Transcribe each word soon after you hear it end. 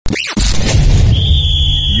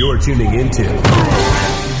You're tuning into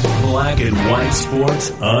Black and White Sports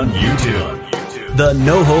on YouTube. The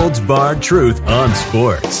no-holds-barred truth on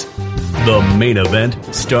sports. The main event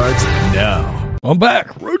starts now. I'm back.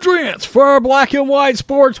 Rudrance for Black and White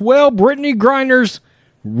Sports. Well, Brittany Griner's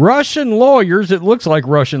Russian lawyers, it looks like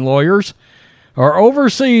Russian lawyers, are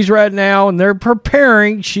overseas right now, and they're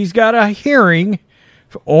preparing. She's got a hearing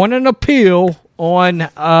on an appeal on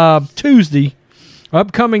Tuesday,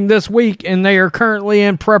 upcoming this week, and they are currently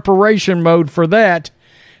in preparation mode for that.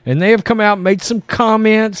 And they have come out and made some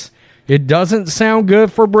comments. It doesn't sound good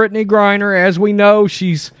for Brittany Griner. As we know,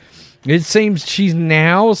 it seems she's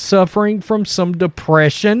now suffering from some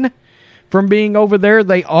depression from being over there.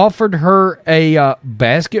 They offered her a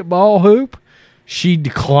basketball hoop. She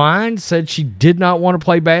declined, said she did not want to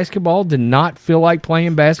play basketball, did not feel like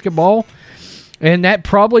playing basketball. And that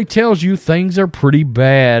probably tells you things are pretty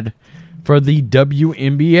bad for the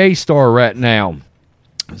WNBA star right now.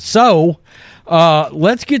 So,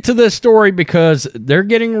 let's get to this story because they're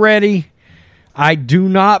getting ready. I do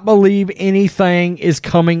not believe anything is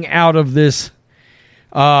coming out of this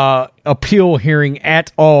appeal hearing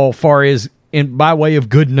at all, far as by way of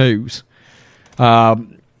good news.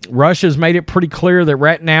 Russia's made it pretty clear that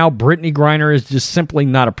right now Brittany Griner is just simply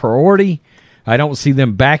not a priority. I don't see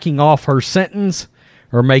them backing off her sentence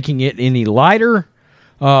or making it any lighter.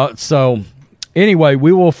 So anyway,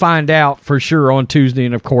 we will find out for sure on Tuesday,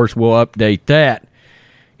 and of course we'll update that.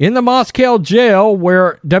 In the Moscow jail,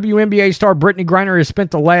 where WNBA star Brittany Griner has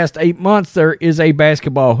spent the last 8 months, there is a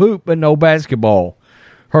basketball hoop, but no basketball.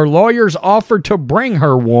 Her lawyers offered to bring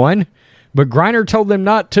her one, but Griner told them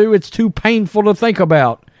not to. It's too painful to think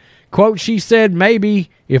about. Quote, she said,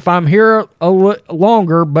 maybe if I'm here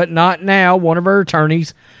longer, but not now, one of her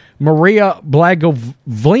attorneys, Maria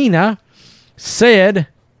Blagovlina, said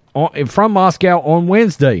from Moscow on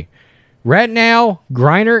Wednesday. Right now,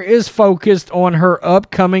 Griner is focused on her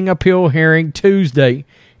upcoming appeal hearing Tuesday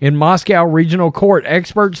in Moscow Regional Court.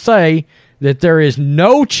 Experts say that there is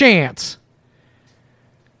no chance.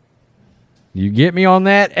 You get me on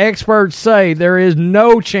that? Experts say there is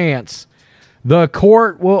no chance the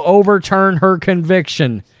court will overturn her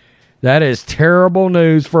conviction. That is terrible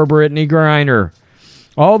news for Brittany Griner.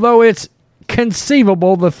 Although it's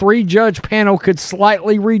conceivable the 3-judge panel could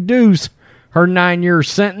slightly reduce her 9-year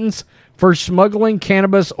sentence for smuggling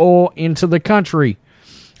cannabis oil into the country.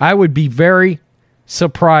 I would be very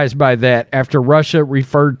surprised by that after Russia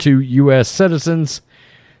referred to U.S. citizens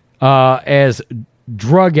as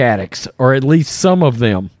drug addicts, or at least some of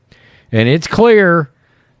them. And it's clear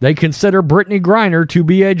they consider Brittany Griner to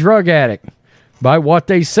be a drug addict by what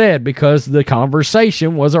they said, because the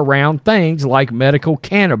conversation was around things like medical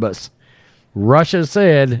cannabis. Russia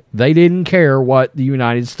said they didn't care what the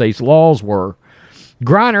United States laws were.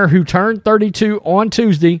 Griner, who turned 32 on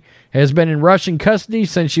Tuesday, has been in Russian custody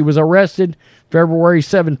since she was arrested February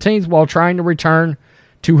 17th while trying to return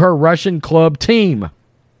to her Russian club team.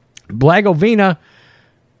 Blagovina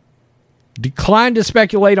declined to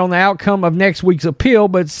speculate on the outcome of next week's appeal,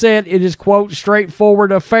 but said it is, quote,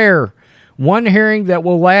 straightforward affair. One hearing that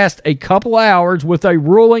will last a couple hours with a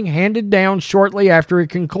ruling handed down shortly after it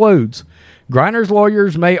concludes. Griner's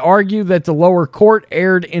lawyers may argue that the lower court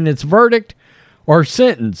erred in its verdict or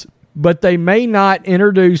sentence, but they may not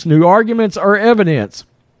introduce new arguments or evidence.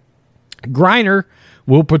 Griner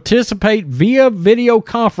will participate via video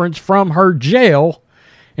conference from her jail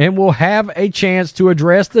and will have a chance to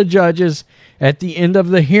address the judges at the end of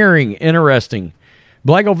the hearing. Interesting.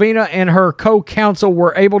 Blagovina and her co-counsel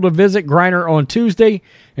were able to visit Griner on Tuesday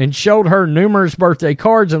and showed her numerous birthday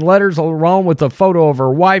cards and letters along with a photo of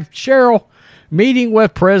her wife, Cheryl, meeting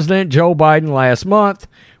with President Joe Biden last month.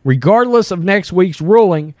 Regardless of next week's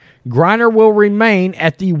ruling, Griner will remain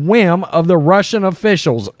at the whim of the Russian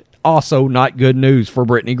officials. Also not good news for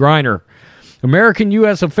Brittany Griner. American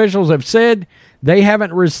U.S. officials have said they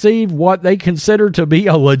haven't received what they consider to be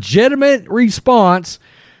a legitimate response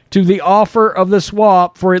to the offer of the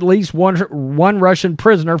swap for at least one Russian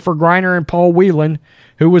prisoner for Griner and Paul Whelan,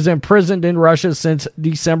 who was imprisoned in Russia since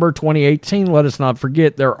December 2018. Let us not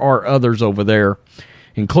forget there are others over there,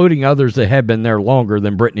 including others that have been there longer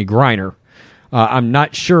than Brittany Griner. I'm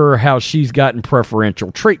not sure how she's gotten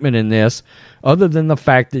preferential treatment in this, other than the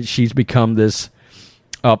fact that she's become this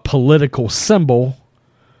political symbol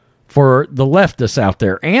for the leftists out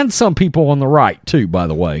there, and some people on the right, too, by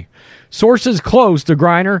the way. Sources close to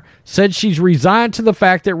Griner said she's resigned to the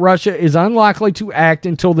fact that Russia is unlikely to act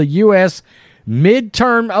until the U.S.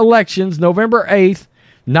 midterm elections November 8th,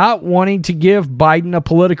 not wanting to give Biden a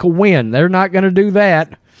political win. They're not going to do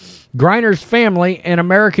that. Griner's family and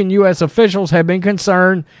American U.S. officials have been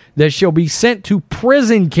concerned that she'll be sent to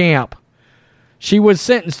prison camp. She was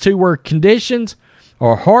sentenced to where conditions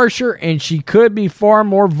are harsher and she could be far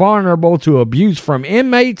more vulnerable to abuse from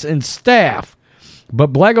inmates and staff.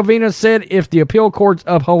 But Blagovina said if the appeal court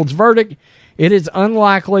upholds verdict, it is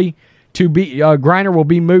unlikely to be Griner will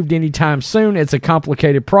be moved anytime soon. It's a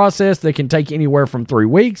complicated process that can take anywhere from 3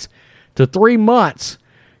 weeks to 3 months.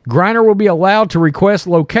 Griner will be allowed to request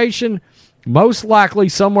location, most likely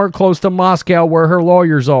somewhere close to Moscow where her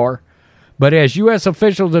lawyers are. But as U.S.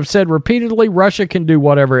 officials have said repeatedly, Russia can do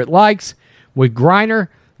whatever it likes. With Griner,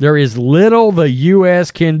 there is little the U.S.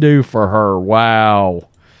 can do for her. Wow.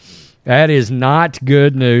 That is not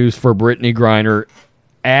good news for Brittany Griner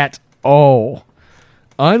at all.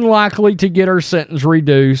 Unlikely to get her sentence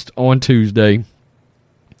reduced on Tuesday.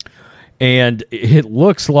 And it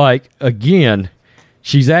looks like, again,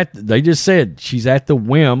 they just said she's at the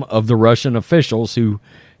whim of the Russian officials who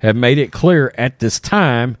have made it clear at this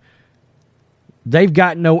time they've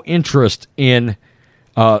got no interest in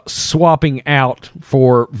swapping out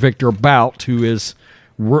for Viktor Bout, who is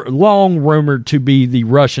long rumored to be the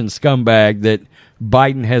Russian scumbag that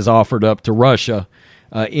Biden has offered up to Russia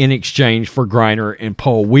in exchange for Griner and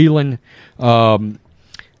Paul Whelan.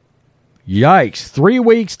 Yikes. 3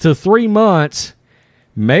 weeks to 3 months.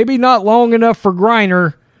 Maybe not long enough for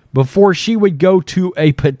Griner before she would go to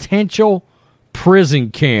a potential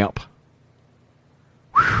prison camp.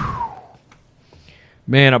 Whew.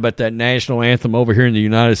 Man, I bet that national anthem over here in the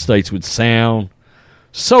United States would sound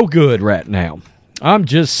so good right now. I'm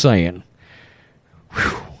just saying.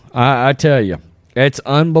 Whew. I tell you, it's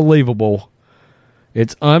unbelievable.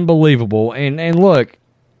 It's unbelievable. And look,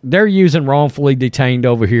 they're using wrongfully detained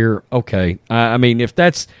over here. Okay. I mean, if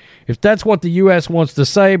that's what the U.S. wants to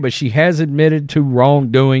say, but she has admitted to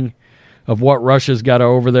wrongdoing of what Russia's got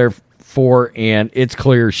over there for, and it's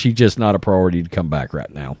clear she's just not a priority to come back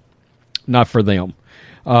right now. Not for them.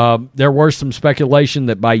 There was some speculation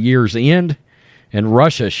that by year's end, and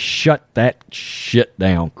Russia shut that shit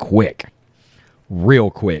down quick. Real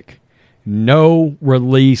quick. No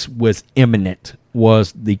release was imminent,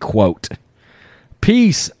 was the quote.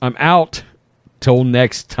 Peace. I'm out. Till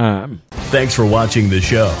next time. Thanks for watching the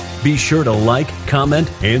show. Be sure to like,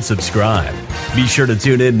 comment, and subscribe. Be sure to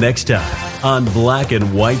tune in next time on Black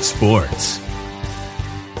and White Sports.